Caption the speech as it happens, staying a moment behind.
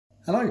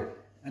Hello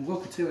and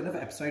welcome to another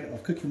episode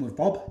of Cooking with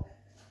Bob.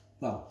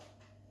 Well,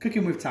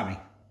 cooking with Tammy.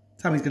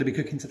 Tammy's going to be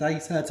cooking today,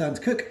 it's her turn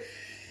to cook.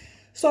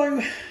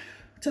 So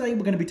today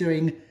we're going to be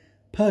doing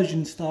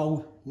Persian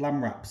style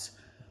lamb wraps.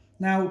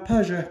 Now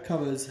Persia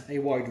covers a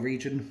wide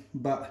region,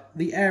 but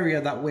the area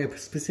that we're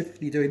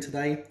specifically doing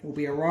today will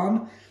be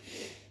Iran.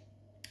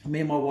 Me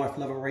and my wife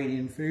love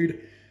Iranian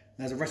food.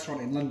 There's a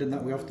restaurant in London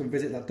that we often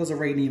visit that does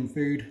Iranian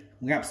food.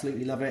 We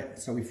absolutely love it.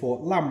 So we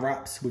thought lamb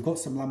wraps. We've got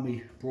some lamb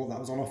we brought that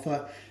was on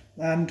offer.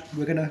 And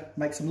we're going to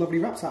make some lovely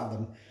wraps out of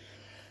them.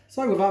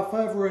 So without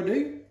further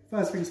ado,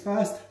 first things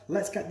first,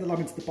 let's get the lamb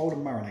into the bowl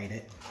and marinate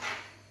it.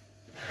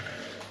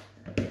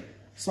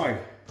 So,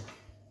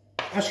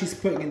 as she's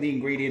putting in the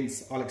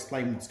ingredients, I'll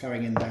explain what's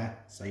going in there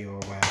so you're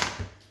aware.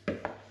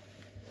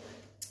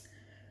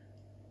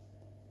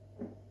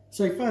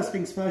 So first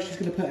things first, she's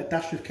going to put a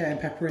dash of cayenne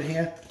pepper in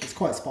here. It's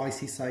quite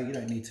spicy, so you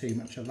don't need too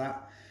much of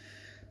that.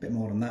 A bit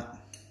more than that.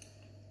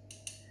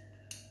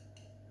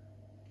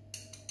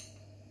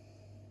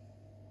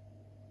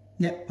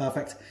 Yep,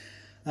 perfect.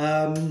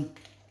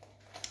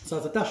 So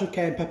it's a dash of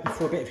cayenne pepper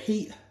for a bit of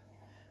heat.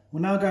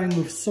 We're now going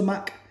with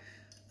sumac.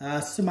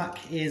 Sumac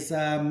is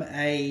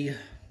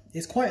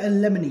it's quite a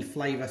lemony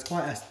flavour. It's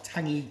quite a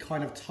tangy,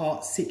 kind of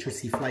tart,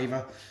 citrusy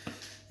flavour.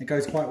 It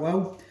goes quite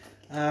well.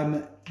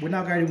 We're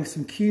now going with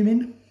some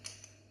cumin.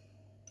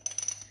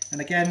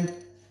 And again,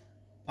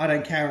 I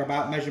don't care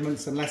about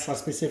measurements unless I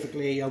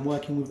specifically am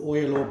working with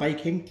oil or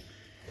baking.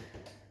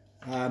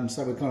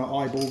 So we're going to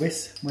eyeball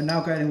this. We're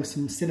now going in with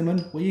some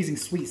cinnamon. We're using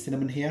sweet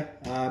cinnamon here,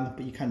 but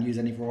you can use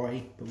any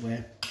variety, but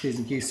we're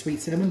choosing to use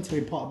sweet cinnamon to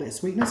impart a bit of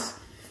sweetness.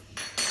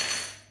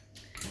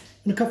 I'm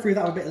going to cut through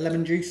that with a bit of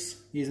lemon juice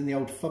using the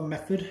old thumb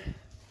method.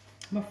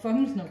 My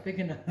thumb's not big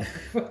enough.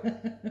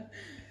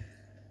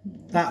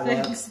 That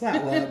works,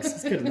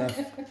 it's good enough.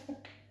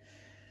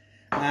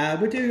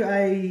 We'll do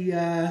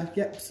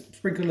a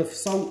sprinkle of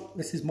salt.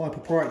 This is my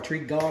proprietary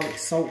garlic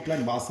salt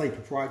blend. Well, I say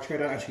proprietary,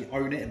 I don't actually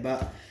own it,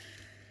 but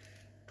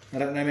I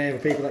don't know many other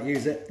people that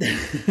use it.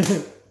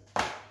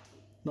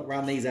 Not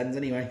around these ends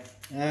anyway.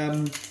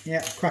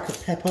 Crack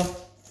of pepper.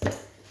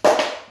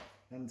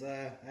 And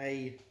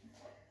a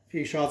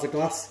few shards of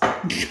glass.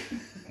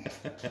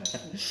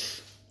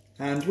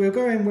 And we'll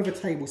go in with a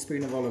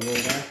tablespoon of olive oil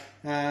there.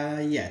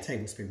 A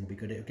tablespoon will be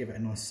good. It'll give it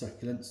a nice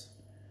succulence.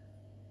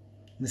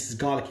 And this is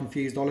garlic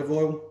infused olive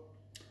oil.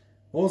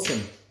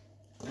 Awesome.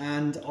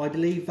 And I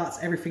believe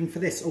that's everything for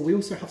this. Oh, we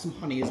also have some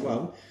honey as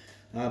well.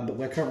 But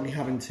we're currently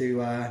having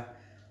to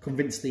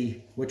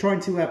we're trying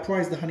to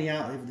prise the honey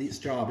out of this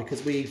jar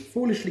because we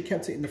foolishly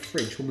kept it in the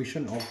fridge when we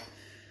shouldn't have.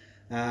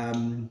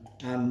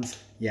 And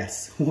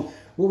yes, what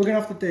we're going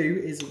to have to do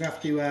is we're going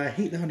to have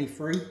to heat the honey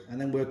through, and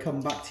then we'll come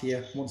back to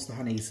you once the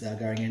honey's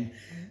going in.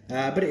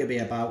 But it'll be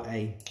about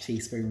a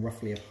teaspoon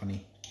roughly of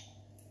honey.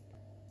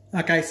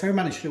 Okay, so we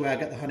managed to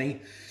get the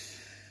honey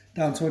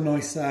down to a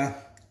nice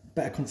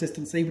better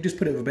consistency. We just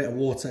put it with a bit of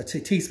water, a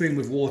teaspoon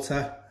with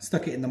water,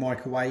 stuck it in the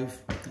microwave.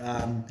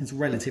 It's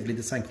relatively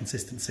the same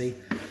consistency.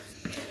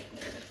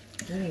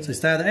 So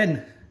stir that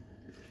in.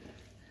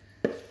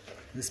 Does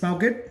it smell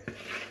good?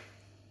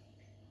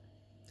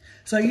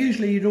 So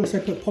usually you'd also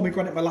put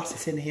pomegranate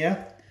molasses in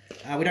here.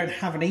 We don't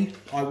have any.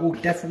 I will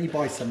definitely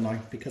buy some though,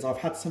 because I've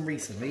had some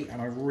recently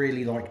and I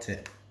really liked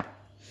it.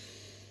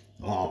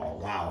 Oh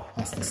wow,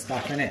 that's the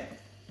stuff in it.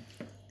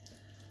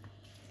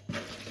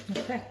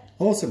 Okay.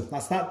 Awesome,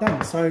 that's that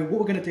done. So what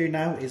we're going to do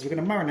now is we're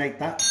going to marinate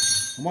that.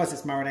 And whilst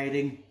it's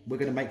marinating, we're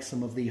going to make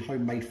some of the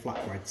homemade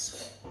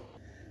flatbreads.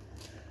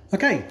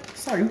 Okay,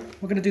 so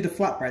we're going to do the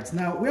flatbreads.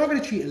 Now, we are going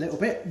to cheat a little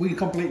bit. We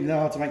completely know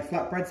how to make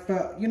flatbreads,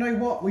 but you know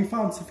what? We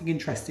found something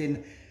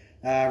interesting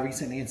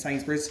recently in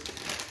Sainsbury's.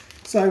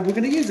 So we're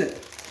going to use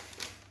it.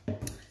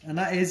 And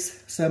that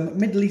is some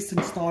Middle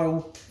Eastern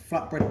style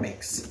flatbread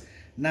mix.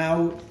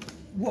 Now,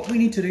 what we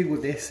need to do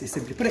with this is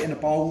simply put it in a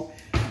bowl,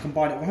 and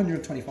combine it with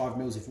 125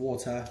 ml of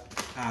water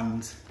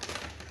and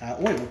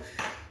oil.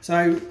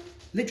 So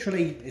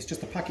literally, it's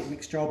just a packet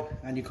mix job,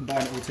 and you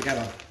combine it all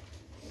together.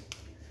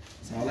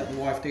 So I'll let the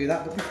wife do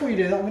that. But before you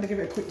do that, I'm going to give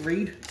it a quick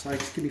read. So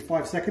just give me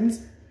 5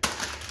 seconds.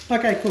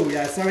 Okay, cool.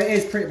 Yeah. So it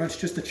is pretty much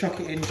just a chuck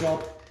it in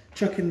job.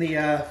 Chuck in the.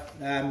 Add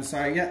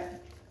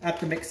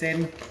the mix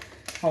in.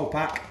 Whole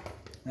pack.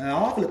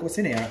 I'll have a look what's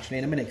in here actually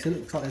in a minute, because it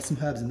looks like there's some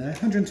herbs in there.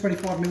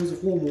 125 ml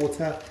of warm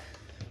water,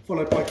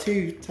 followed by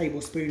 2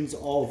 tablespoons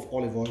of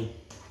olive oil. And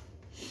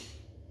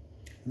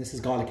this is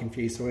garlic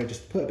infused, so we'll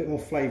just put a bit more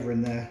flavour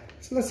in there.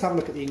 So let's have a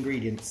look at the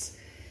ingredients.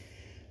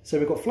 So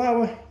we've got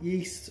flour,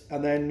 yeast,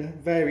 and then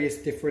various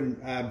different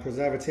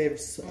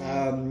preservatives.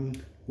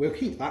 We'll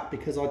keep that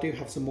because I do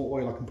have some more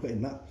oil I can put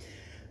in that.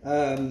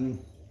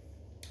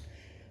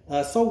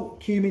 Salt,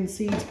 cumin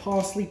seeds,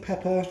 parsley,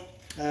 pepper,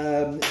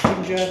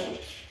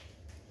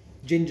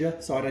 ginger.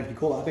 So I don't know if you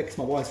call that a bit because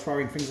my wife's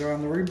throwing things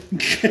around the room.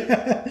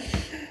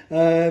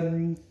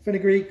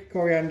 Fenugreek,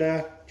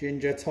 coriander,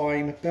 ginger,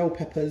 thyme, bell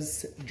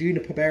peppers,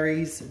 juniper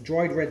berries,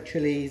 dried red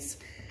chilies,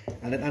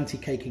 and an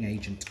anti-caking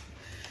agent.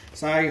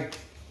 So,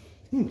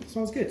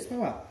 smells good.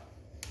 Smell that.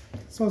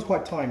 Smells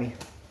quite thymy.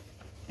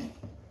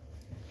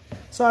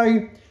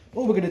 So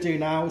all we're going to do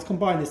now is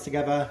combine this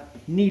together,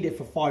 knead it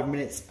for 5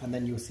 minutes, and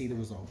then you'll see the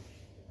result.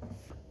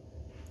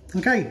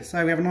 Okay,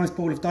 so we have a nice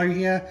ball of dough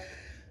here,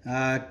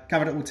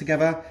 gathered it all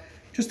together.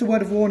 Just a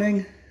word of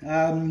warning,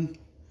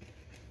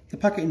 the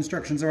packet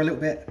instructions are a little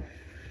bit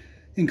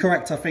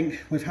incorrect, I think,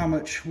 with how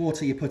much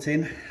water you put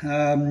in.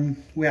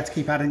 We have to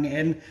keep adding it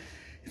in.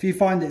 If you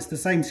find it's the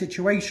same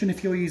situation,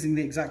 if you're using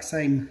the exact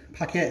same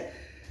packet,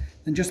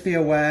 then just be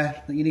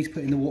aware that you need to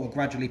put in the water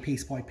gradually,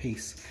 piece by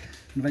piece.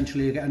 And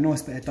eventually you'll get a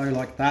nice bit of dough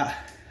like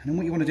that. And then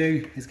what you want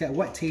to do is get a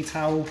wet tea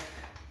towel,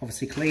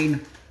 obviously clean,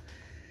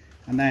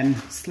 and then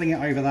sling it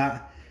over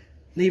that,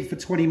 leave it for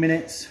 20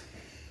 minutes,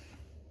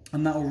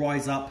 and that will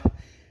rise up,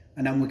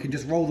 and then we can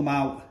just roll them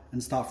out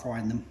and start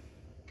frying them.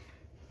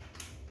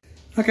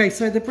 Okay,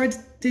 so the bread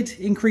did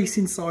increase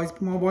in size,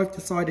 but my wife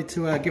decided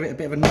to give it a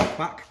bit of a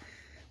knockback,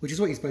 which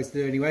is what you're supposed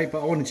to do anyway,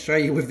 but I wanted to show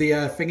you with the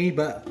thingy,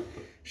 but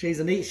she's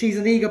an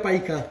eager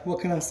baker, what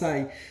can I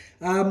say?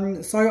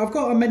 So I've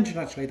got to mention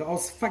actually that I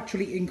was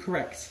factually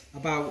incorrect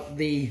about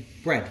the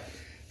bread.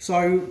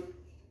 So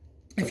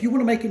if you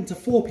want to make it into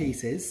 4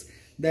 pieces,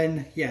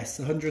 then yes,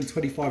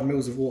 125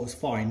 mils of water is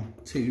fine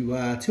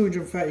to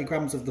 230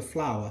 grams of the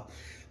flour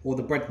or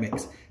the bread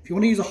mix. If you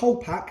want to use a whole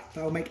pack,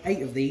 that will make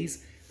 8 of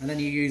these, and then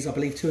you use, I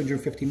believe,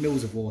 250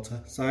 mils of water.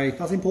 So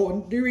that's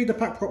important. Do read the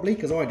pack properly,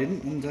 because I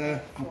didn't, and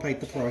I paid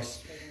the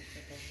price.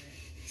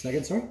 Say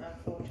again, sorry?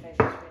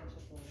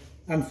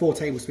 And 4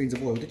 tablespoons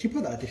of oil. Did you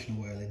put that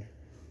additional oil in?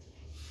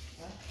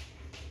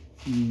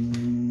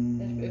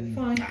 It'll be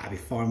fine. That'll be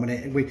fine, won't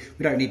it? We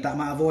don't need that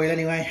amount of oil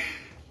anyway.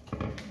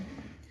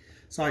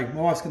 So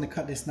my wife's going to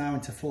cut this now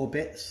into 4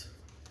 bits.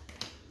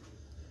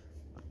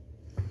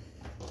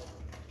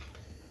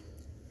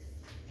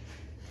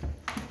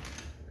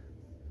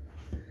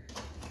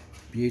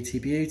 Beauty,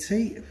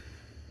 beauty.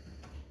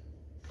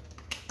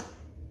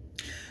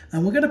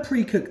 And we're going to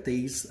pre-cook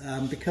these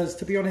because,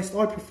 to be honest,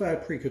 I prefer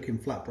pre-cooking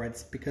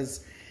flatbreads,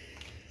 because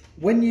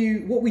what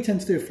we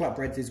tend to do with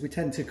flatbreads is we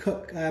tend to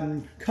cut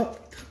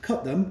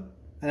them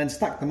and then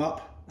stack them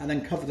up and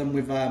then cover them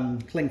with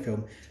cling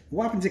film.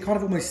 What happens, it kind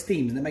of almost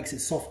steams and it makes it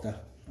softer,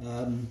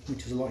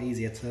 which is a lot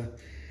easier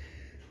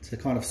to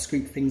kind of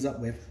scoop things up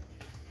with.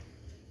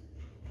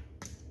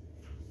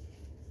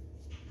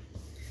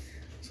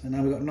 So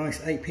now we've got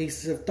nice 8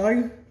 pieces of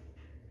dough.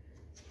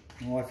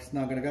 My wife is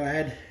now going to go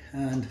ahead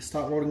and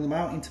start rolling them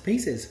out into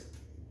pieces.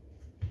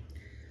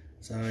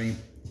 So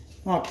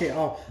okay,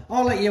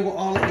 I'll let you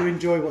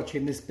enjoy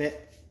watching this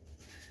bit,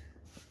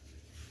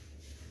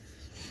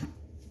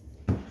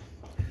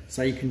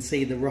 so you can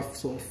see the rough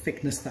sort of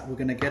thickness that we're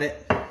going to get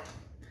it. My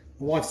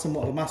wife's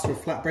somewhat of a master of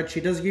flatbread. She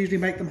does usually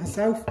make them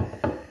herself,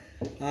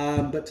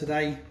 but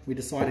today we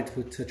decided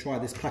to try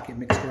this packet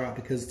mixture out,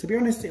 because, to be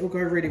honest, it'll go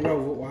really well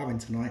with what we're having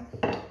tonight.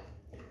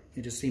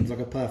 It just seems like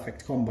a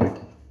perfect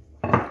combo.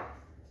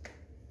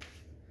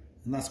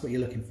 And that's what you're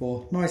looking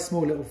for. Nice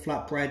small little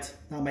flatbread.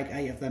 That'll make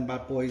 8 of them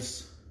bad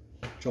boys.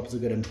 Job's a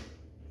good one.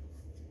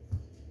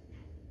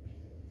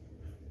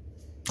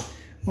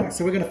 Right,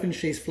 so we're going to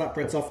finish these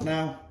flatbreads off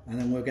now, and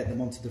then we'll get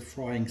them onto the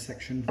frying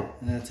section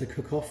to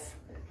cook off.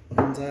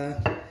 And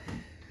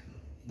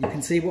you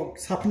can see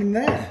what's happening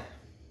there.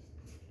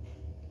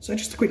 So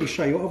just to quickly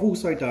show you, what I've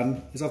also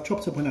done is I've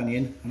chopped up an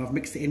onion and I've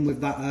mixed it in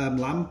with that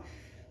lamb.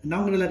 And now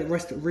I'm going to let it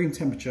rest at room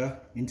temperature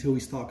until we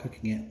start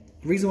cooking it.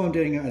 The reason why I'm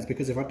doing that is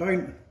because if I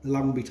don't, the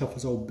lamb will be tough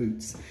as old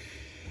boots.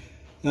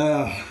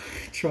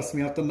 Trust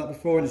me, I've done that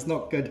before and it's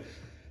not good.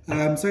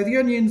 So the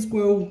onions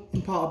will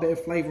impart a bit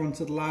of flavour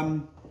onto the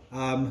lamb,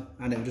 and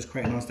it will just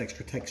create a nice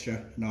extra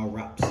texture in our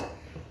wraps.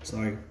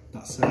 So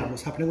that's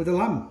what's happening with the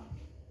lamb.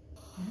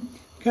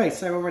 Okay,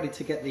 so we're ready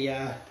to get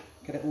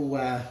it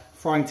all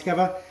frying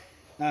together.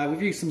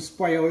 We've used some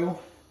spray oil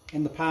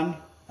in the pan.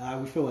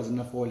 We feel there's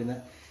enough oil in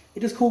it. It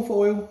does call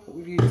for oil, but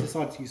we've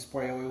decided to use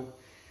spray oil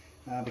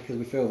because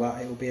we feel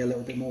that it will be a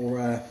little bit more,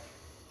 a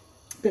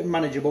bit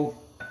manageable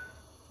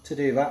to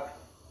do that.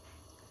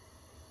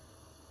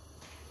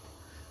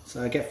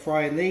 So I get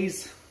frying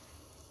these.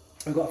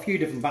 I've got a few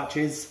different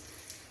batches,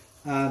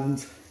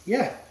 and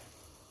yeah,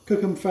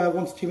 cook them for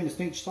 1 to 2 minutes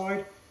on each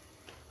side,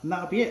 and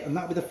that'll be it, and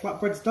that'll be the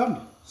flatbreads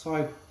done.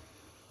 So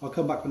I'll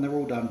come back when they're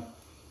all done.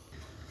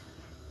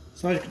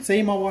 So as you can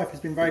see, my wife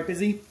has been very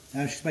busy.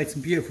 She's made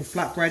some beautiful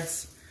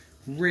flatbreads,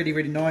 really,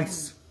 really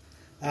nice.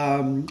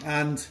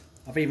 And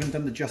I've even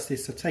done the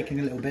justice of taking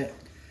a little bit,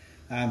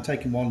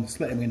 taking one,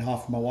 splitting them in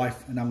half for my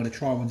wife, and I'm going to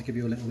try one to give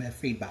you a little bit of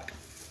feedback.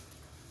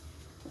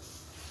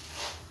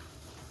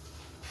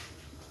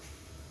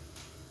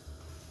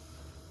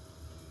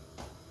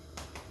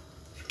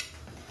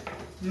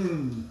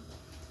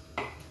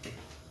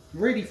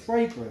 Really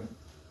fragrant.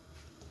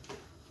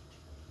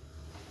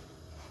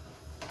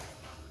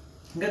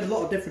 I'm getting a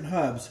lot of different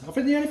herbs. I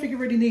think the only thing it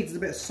really needs is a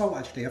bit of salt,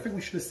 actually. I think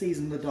we should have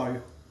seasoned the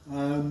dough. You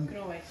can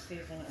always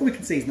season it. Well, we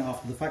can season it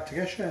after the fact, I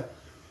guess, yeah.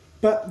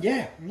 But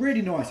yeah,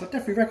 really nice. I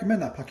definitely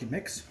recommend that packet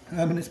mix.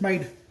 And it's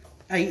made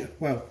 8,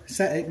 well,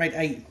 it made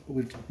 8,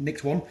 we've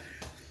nicked 1.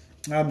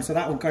 So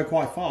that will go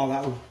quite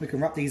far. We can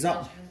wrap these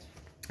up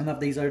and have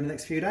these over the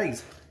next few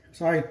days.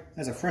 So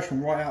there's a fresh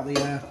one right out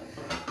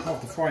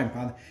of the frying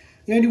pan.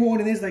 The only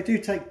warning is they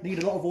do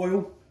need a lot of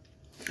oil.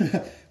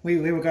 we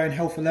were going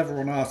hell for leather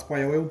on our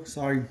spray oil,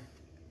 so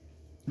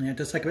yeah, it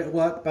does take a bit of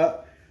work,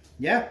 but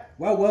yeah,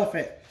 well worth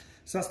it.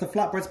 So that's the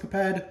flatbreads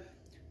prepared.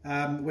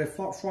 We'll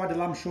fry the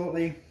lamb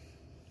shortly,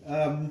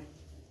 and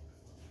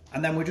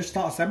then we'll just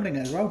start assembling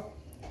it as well.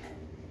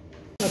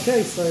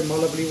 Okay, so my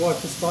lovely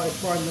wife has started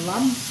frying the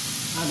lamb,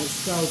 and it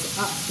smells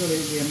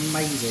absolutely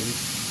amazing.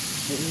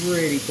 It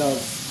really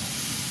does.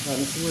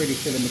 It's really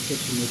filling the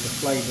kitchen with the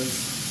flavours.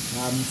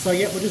 So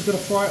yeah, we're just going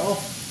to fry it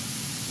off.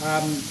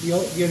 The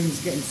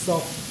onion's getting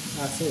soft,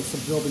 so it's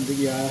absorbing the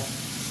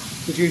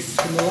juices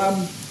from the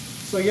lamb.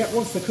 So yeah,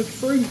 once they're cooked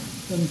through,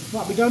 then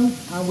that'll be done,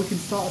 and we can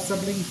start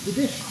assembling the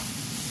dish.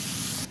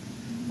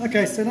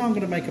 Okay, so now I'm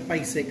going to make a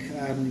basic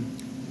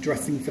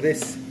dressing for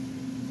this.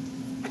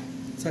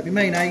 So it'll be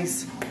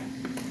mayonnaise,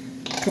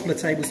 a couple of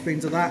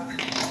tablespoons of that.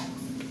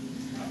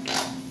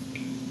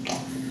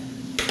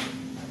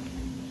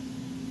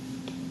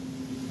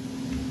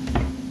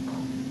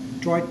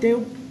 Dried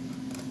dill.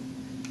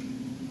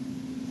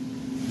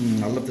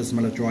 I love the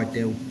smell of dried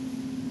dill.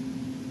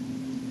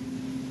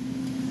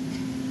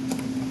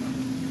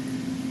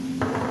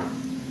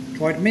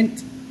 Dried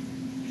mint.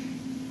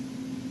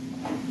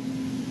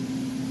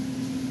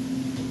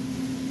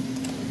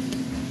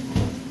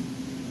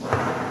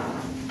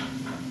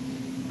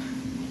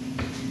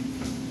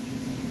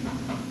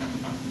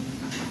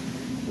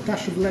 A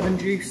dash of lemon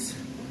juice.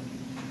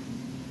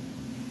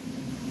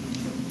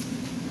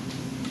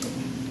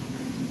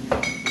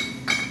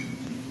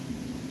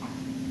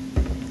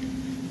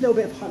 A little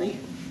bit of honey.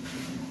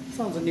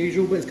 Sounds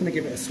unusual, but it's going to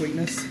give it a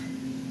sweetness.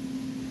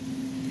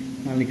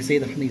 And you can see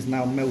the honey's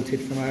now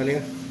melted from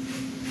earlier.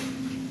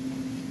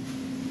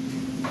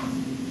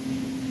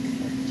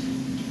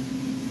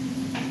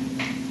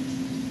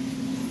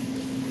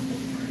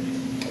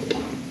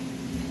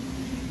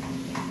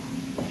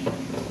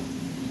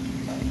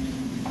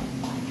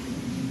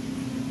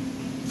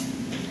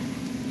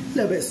 A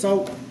little bit of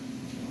salt.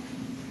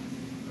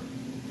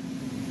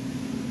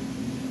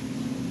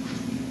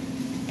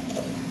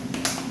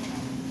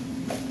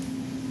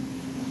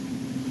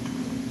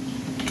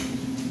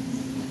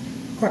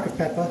 Crack of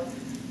pepper.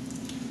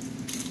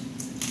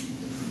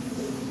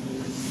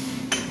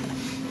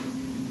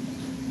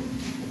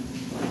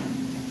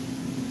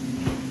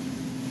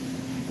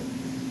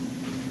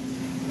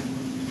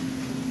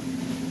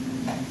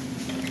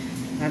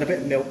 And a bit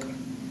of milk.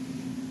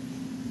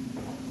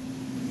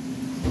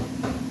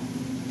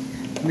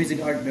 I'm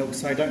using oat milk,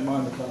 so I don't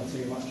mind the colour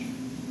too much.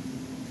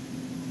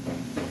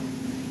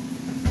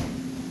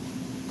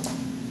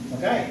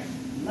 Okay,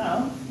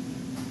 now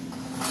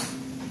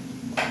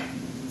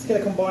let's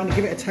get it combined and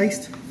give it a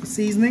taste for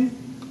seasoning.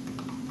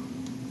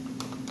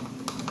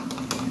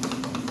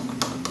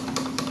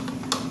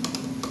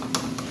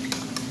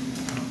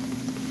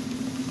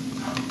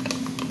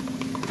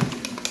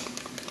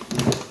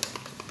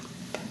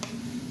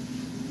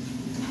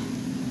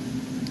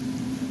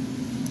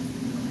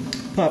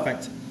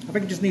 Perfect. I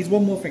think it just needs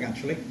one more thing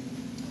actually.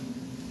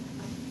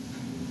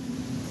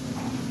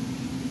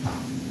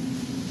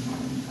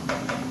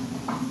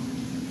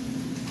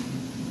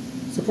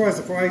 Surprise,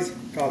 surprise,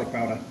 garlic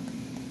powder.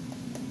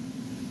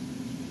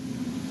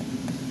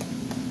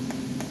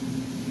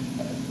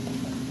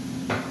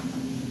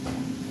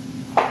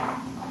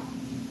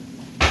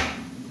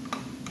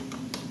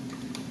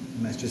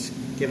 And let's just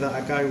give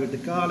that a go with the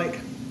garlic.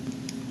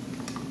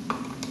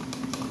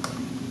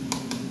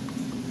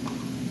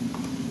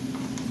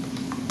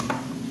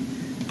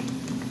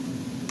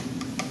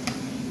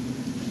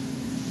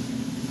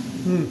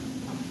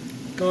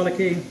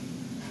 Garlicky,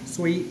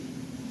 sweet,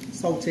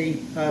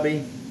 salty,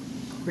 herby,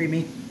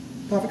 creamy,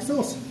 perfect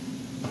sauce.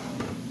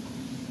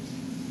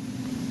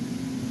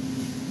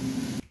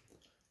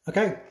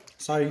 Okay,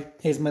 so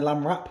here's my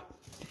lamb wrap.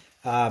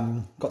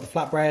 Got the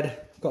flatbread,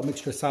 got a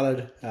mixture of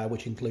salad,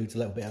 which includes a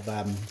little bit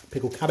of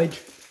pickled cabbage.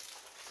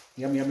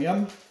 Yum, yum,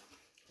 yum.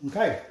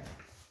 Okay.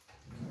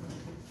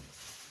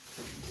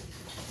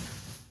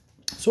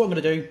 So what I'm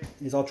going to do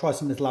is I'll try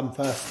some of this lamb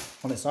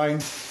first on its own,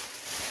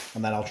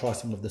 and then I'll try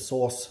some of the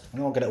sauce,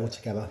 and I'll get it all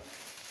together.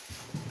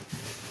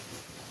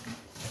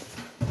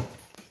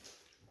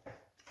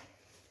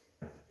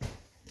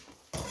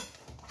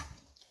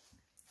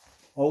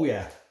 Oh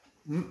yeah.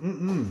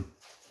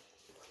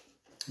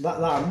 That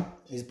lamb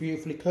is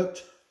beautifully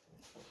cooked.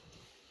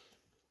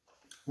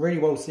 Really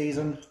well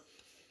seasoned.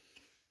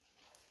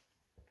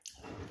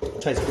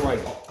 Tastes great.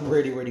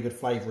 Really, really good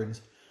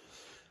flavourings.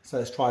 So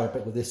let's try a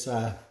bit with this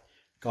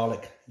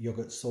garlic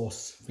yogurt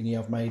sauce thingy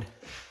I've made.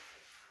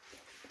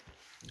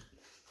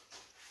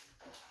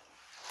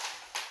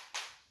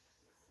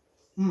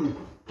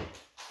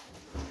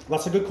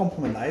 That's a good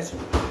compliment, that is.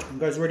 It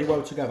goes really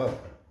well together.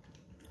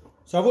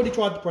 So I've already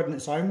tried the bread on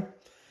its own.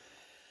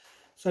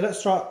 So let's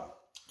start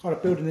kind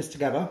of building this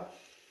together.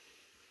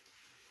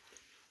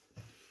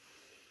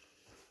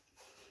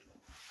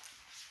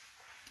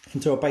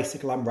 Into a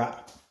basic lamb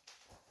wrap.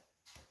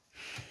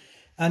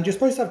 And you're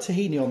supposed to have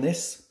tahini on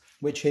this.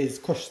 which is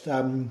crushed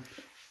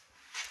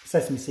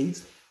sesame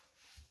seeds.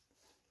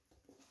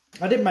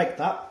 I didn't make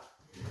that,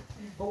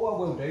 but what I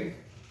will do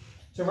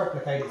to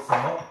replicate it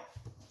somewhat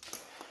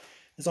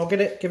is I'll give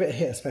it a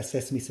hit of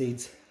sesame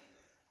seeds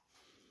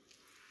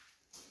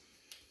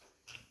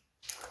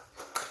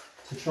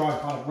to try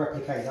and kind of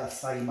replicate that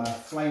same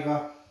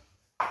flavour.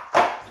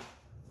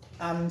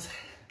 And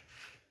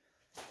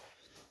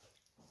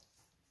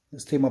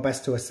let's do my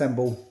best to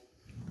assemble.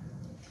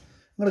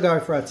 I'm going to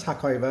go for a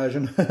taco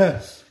version,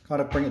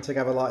 kind of bring it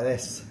together like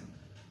this.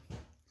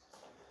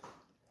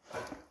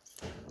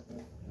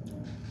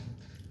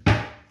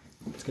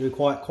 It's going to be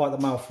quite the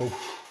mouthful.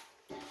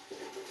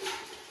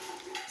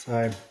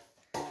 So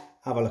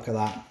have a look at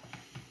that.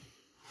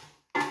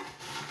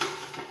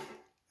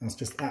 That's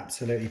just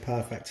absolutely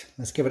perfect.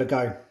 Let's give it a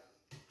go.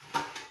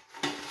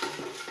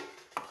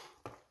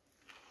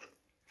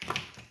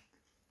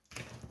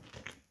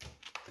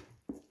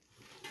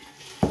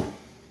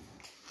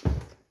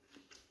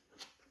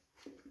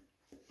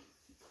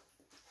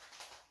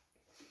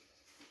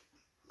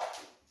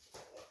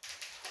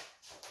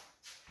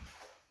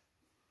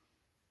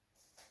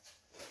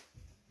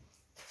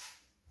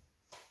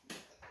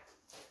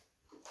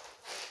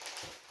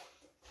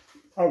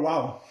 Oh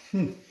wow.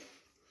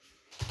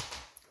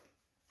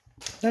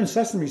 Them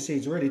sesame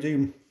seeds really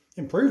do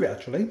improve it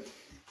actually. It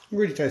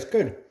really tastes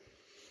good.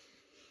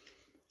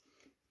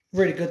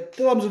 Really good.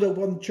 The lamb's a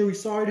little on the chewy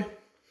side.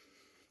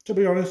 To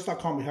be honest, that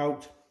can't be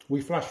helped.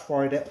 We flash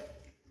fried it.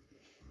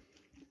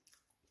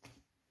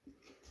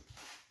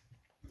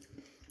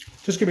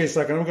 Just give me a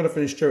second, I'm going to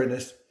finish chewing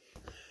this.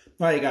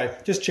 There you go,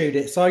 just chewed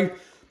it. So,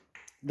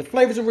 the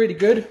flavours are really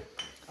good.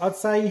 I'd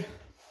say,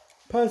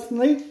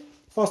 personally,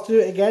 if I was to do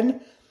it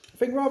again, I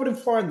think rather than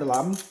frying the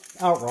lamb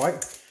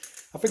outright,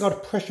 I think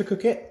I'd pressure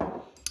cook it.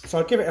 So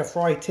I'd give it a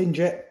fry, tinge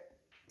it.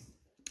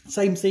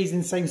 Same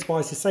seasoning, same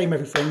spices, same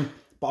everything.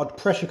 But I'd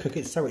pressure cook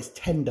it so it's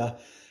tender.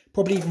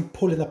 Probably even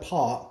pulling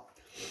apart.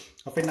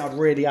 I think that would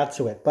really add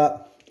to it.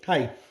 But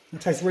hey,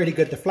 it tastes really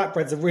good. The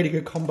flatbread's a really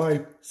good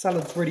combo.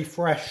 Salad's really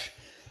fresh.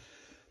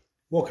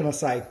 What can I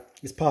say?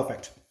 It's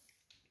perfect.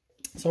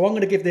 So I'm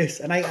going to give this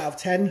an 8 out of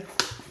 10.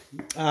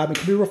 It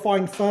can be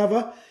refined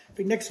further. I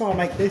think next time I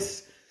make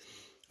this,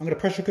 I'm going to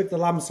pressure cook the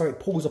lamb so it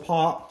pulls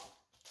apart.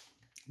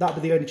 That'll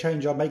be the only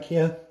change I'll make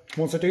here.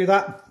 Once I do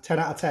that, 10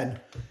 out of 10.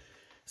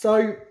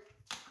 So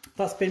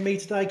that's been me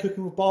today,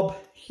 cooking with Bob.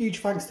 Huge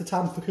thanks to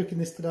Tam for cooking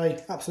this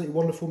today. Absolutely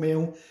wonderful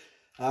meal.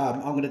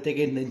 I'm going to dig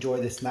in and enjoy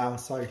this now.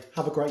 So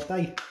have a great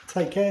day.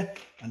 Take care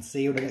and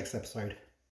see you in the next episode.